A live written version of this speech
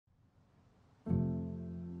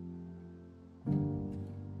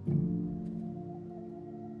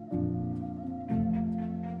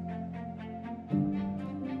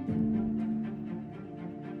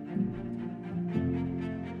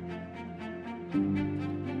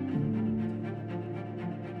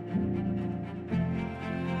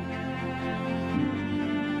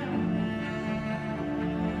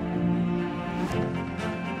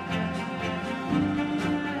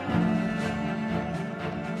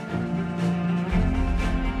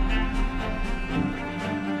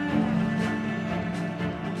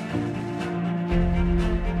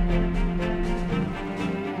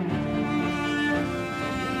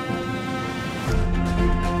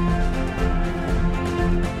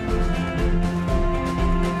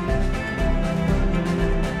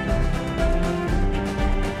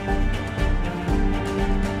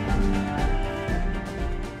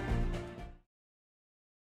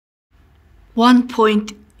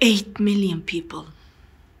$1.8 million people.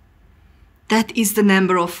 That is the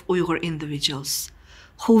number of Uyghur individuals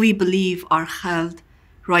who we believe are held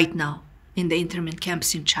right now in the internment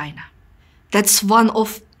camps in China. That's one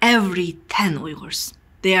of every 10 Uyghurs.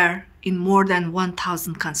 They are in more than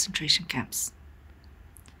 1,000 concentration camps.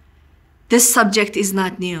 This subject is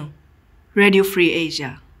not new. Radio Free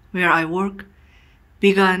Asia, where I work,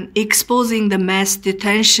 began exposing the mass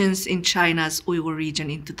detentions in China's Uyghur region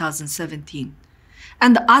in 2017,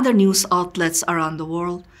 and other news outlets around the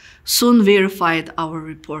world soon verified our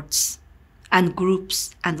reports, and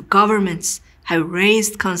groups and governments have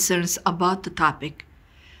raised concerns about the topic,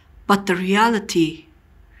 but the reality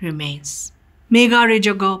remains. Megha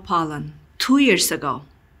Rajagopalan, 2 years ago,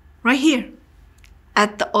 right here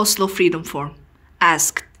at the Oslo Freedom Forum,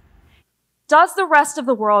 asked, "Does the rest of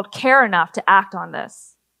the world care enough to act on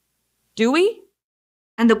this? Do we?"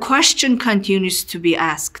 And the question continues to be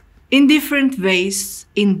asked in different ways,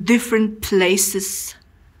 in different places.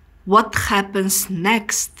 What happens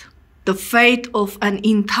next? The fate of an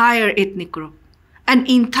entire ethnic group, an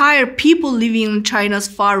entire people living in China's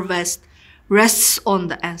far west, rests on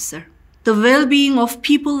the answer. The well-being of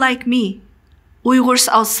people like me, Uyghurs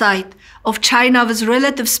outside of China with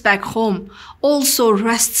relatives back home, also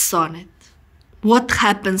rests on it. What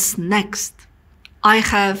happens next? I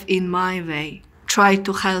have, in my way, tried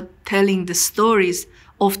to help telling the stories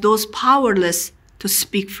of those powerless to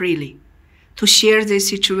speak freely, to share their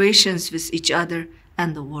situations with each other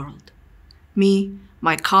and the world. Me,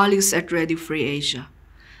 my colleagues at Radio Free Asia,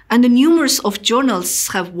 and the numerous of journalists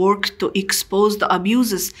have worked to expose the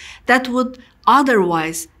abuses that would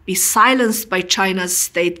otherwise be silenced by China's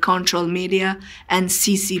state-controlled media and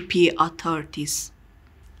CCP authorities.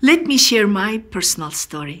 Let me share my personal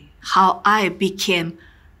story, how I became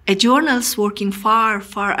a journalist working far,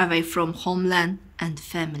 far away from homeland and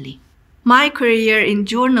family. My career in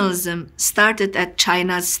journalism started at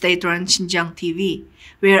China's state-run Xinjiang TV,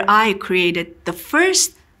 where I created the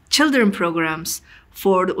first children programs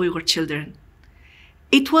for the Uyghur children.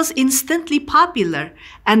 It was instantly popular,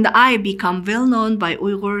 and I became well-known by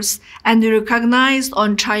Uyghurs and recognized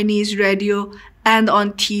on Chinese radio and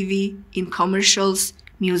on TV in commercials,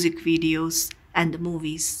 music videos, and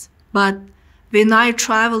movies. But when I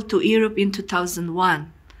traveled to Europe in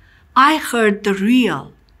 2001, I heard the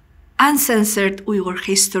real, uncensored Uyghur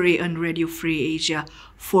history on Radio Free Asia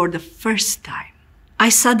for the first time. I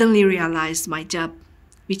suddenly realized my job,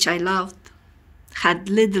 which I loved, had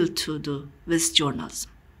little to do with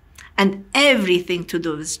journalism and everything to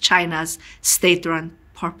do with China's state-run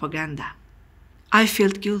propaganda. I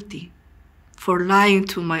felt guilty for lying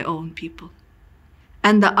to my own people,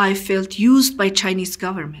 and I felt used by Chinese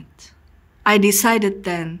government. I decided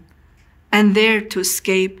then and there to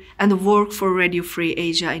escape and work for Radio Free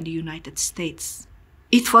Asia in the United States.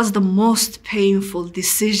 It was the most painful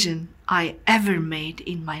decision I ever made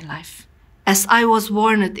in my life, as I was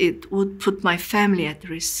warned it would put my family at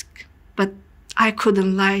risk. But I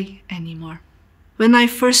couldn't lie anymore. When I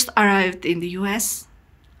first arrived in the US,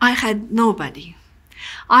 I had nobody.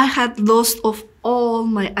 I had lost of all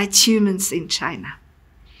my achievements in China,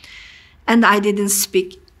 and I didn't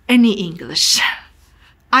speak any English.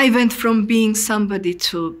 I went from being somebody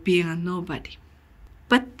to being a nobody.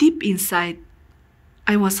 But deep inside,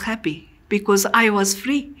 I was happy because I was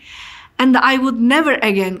free, and I would never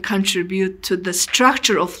again contribute to the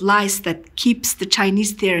structure of lies that keeps the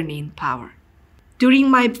Chinese tyranny in power. During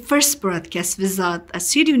my first broadcast without a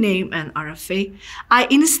pseudonym and RFA, I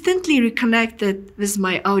instantly reconnected with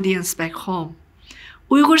my audience back home.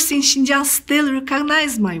 Uyghurs in Xinjiang still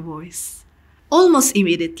recognize my voice. Almost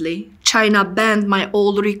immediately, China banned my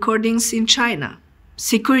old recordings in China.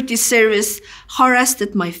 Security service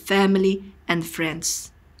harassed my family and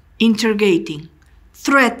friends, interrogating,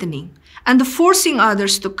 threatening, and forcing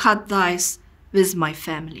others to cut ties with my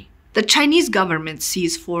family. The Chinese government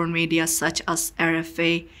sees foreign media such as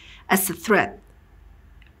RFA as a threat,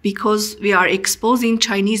 because we are exposing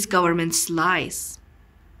Chinese government's lies.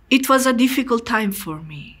 It was a difficult time for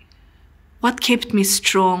me. What kept me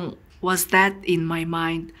strong was that in my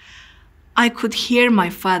mind, I could hear my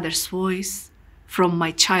father's voice from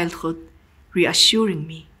my childhood reassuring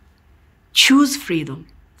me, choose freedom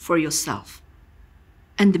for yourself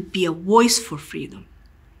and be a voice for freedom.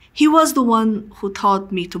 He was the one who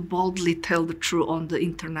taught me to boldly tell the truth on the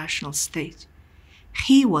international stage.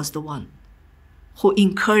 He was the one who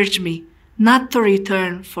encouraged me not to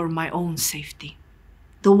return for my own safety.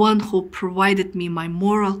 The one who provided me my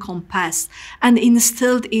moral compass and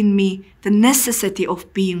instilled in me the necessity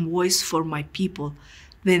of being voice for my people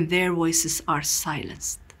when their voices are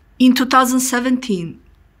silenced. In 2017,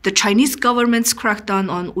 the Chinese government's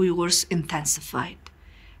crackdown on Uyghurs intensified.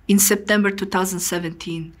 In September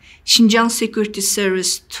 2017, Xinjiang Security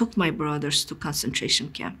Service took my brothers to concentration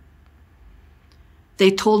camp.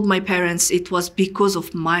 They told my parents it was because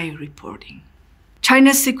of my reporting.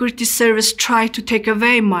 China's Security Service tried to take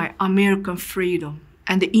away my American freedom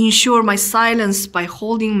and ensure my silence by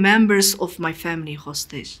holding members of my family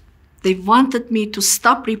hostage. They wanted me to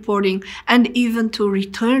stop reporting and even to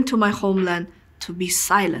return to my homeland to be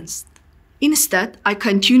silenced. Instead, I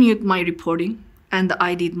continued my reporting and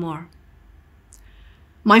I did more.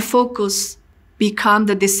 My focus became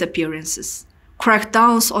the disappearances,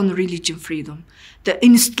 crackdowns on religion freedom, the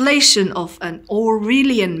installation of an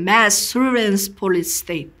Orwellian mass surveillance police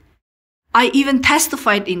state. I even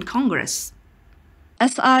testified in Congress.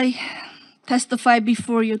 As I testify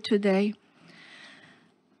before you today,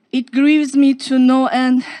 it grieves me to know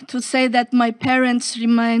and to say that my parents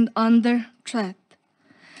remain under threat,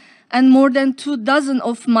 and more than 24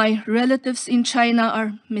 of my relatives in China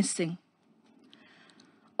are missing,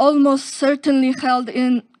 almost certainly held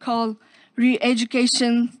in called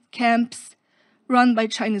re-education camps run by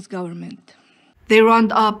Chinese government. They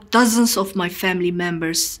rounded up dozens of my family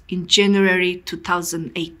members in January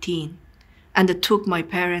 2018 and took my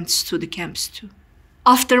parents to the camps too.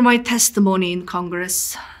 After my testimony in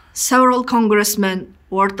Congress, several congressmen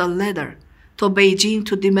wrote a letter to Beijing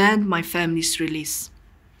to demand my family's release.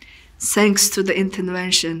 Thanks to the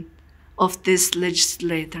intervention of these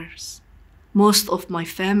legislators, most of my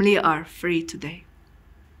family are free today.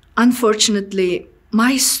 Unfortunately,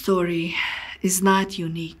 my story is not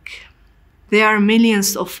unique. There are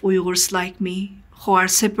millions of Uyghurs like me who are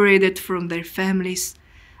separated from their families,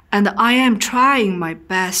 and I am trying my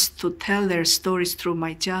best to tell their stories through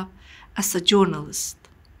my job as a journalist.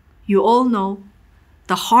 You all know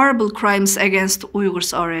the horrible crimes against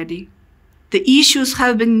Uyghurs already. The issues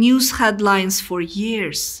have been news headlines for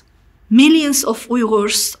years. Millions of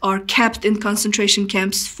Uyghurs are kept in concentration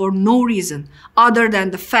camps for no reason other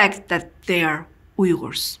than the fact that they are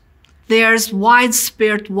Uyghurs. There's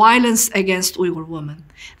widespread violence against Uyghur women.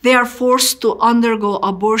 They are forced to undergo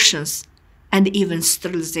abortions and even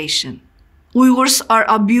sterilization. Uyghurs are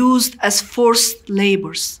abused as forced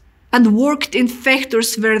laborers and worked in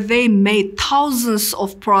factories where they made thousands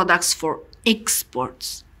of products for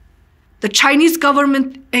exports. The Chinese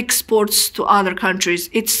government exports to other countries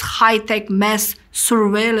its high-tech mass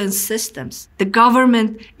surveillance systems. The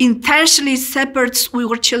government intentionally separates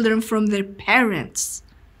Uyghur children from their parents.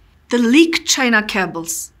 The leaked China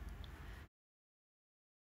cables,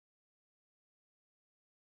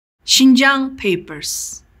 Xinjiang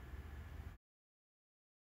papers,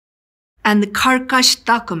 and the Karkash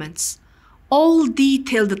documents all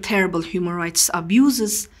detail the terrible human rights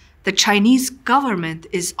abuses the Chinese government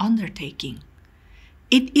is undertaking.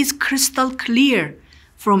 It is crystal clear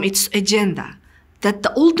from its agenda that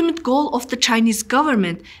the ultimate goal of the Chinese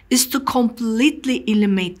government is to completely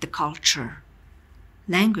eliminate the culture,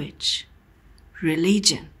 language,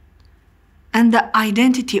 religion, and the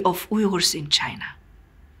identity of Uyghurs in China.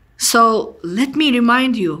 So let me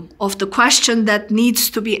remind you of the question that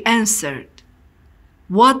needs to be answered.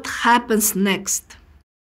 What happens next?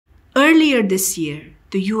 Earlier this year,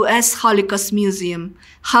 the U.S. Holocaust Museum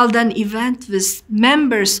held an event with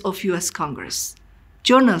members of U.S. Congress,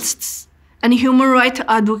 journalists, and human rights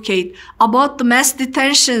advocates about the mass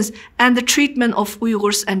detentions and the treatment of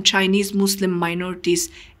Uyghurs and Chinese Muslim minorities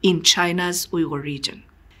in China's Uyghur region.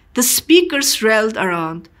 The speakers railed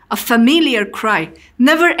around a familiar cry,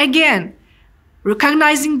 "Never again,"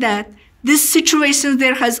 recognizing that this situation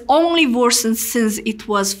there has only worsened since it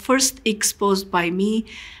was first exposed by me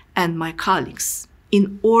and my colleagues.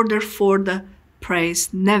 In order for the phrase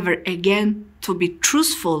 "never again" to be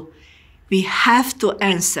truthful, we have to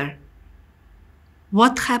answer,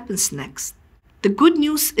 what happens next? The good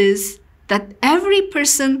news is that every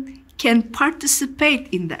person can participate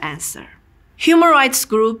in the answer. Human rights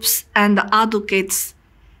groups and advocates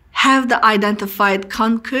have the identified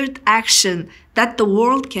concrete action that the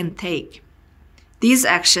world can take. These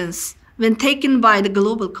actions, when taken by the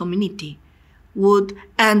global community, would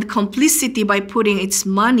end complicity by putting its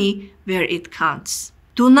money where it counts.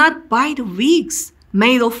 Do not buy the wigs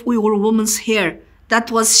made of Uyghur women's hair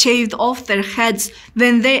that was shaved off their heads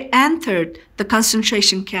when they entered the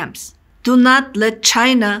concentration camps. Do not let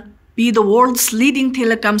China be the world's leading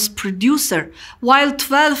telecoms producer, while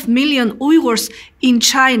 12 million Uyghurs in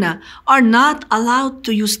China are not allowed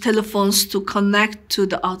to use telephones to connect to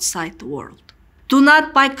the outside world. Do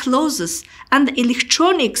not buy clothes and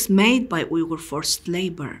electronics made by Uyghur forced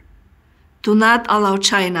labor. Do not allow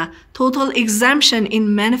China total exemption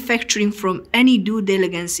in manufacturing from any due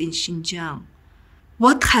diligence in Xinjiang.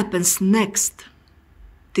 What happens next?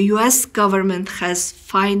 The US government has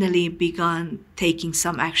finally begun taking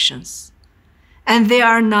some actions. And there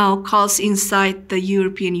are now calls inside the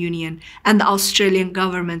European Union and the Australian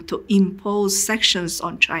government to impose sanctions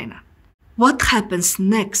on China. What happens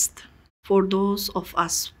next? For those of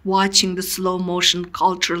us watching the slow-motion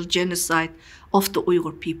cultural genocide of the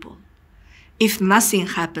Uyghur people. If nothing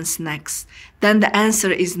happens next, then the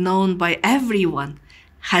answer is known by everyone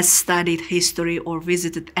has studied history or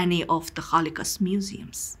visited any of the Holocaust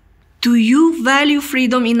museums. Do you value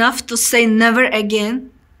freedom enough to say never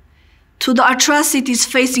again to the atrocities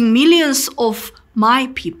facing millions of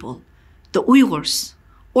my people, the Uyghurs?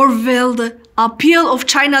 Or will the appeal of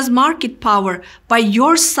China's market power by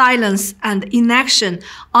your silence and inaction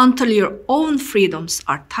until your own freedoms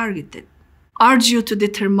are targeted? Urge you to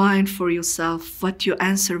determine for yourself what your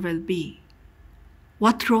answer will be.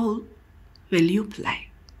 What role will you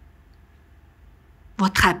play?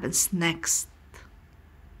 What happens next?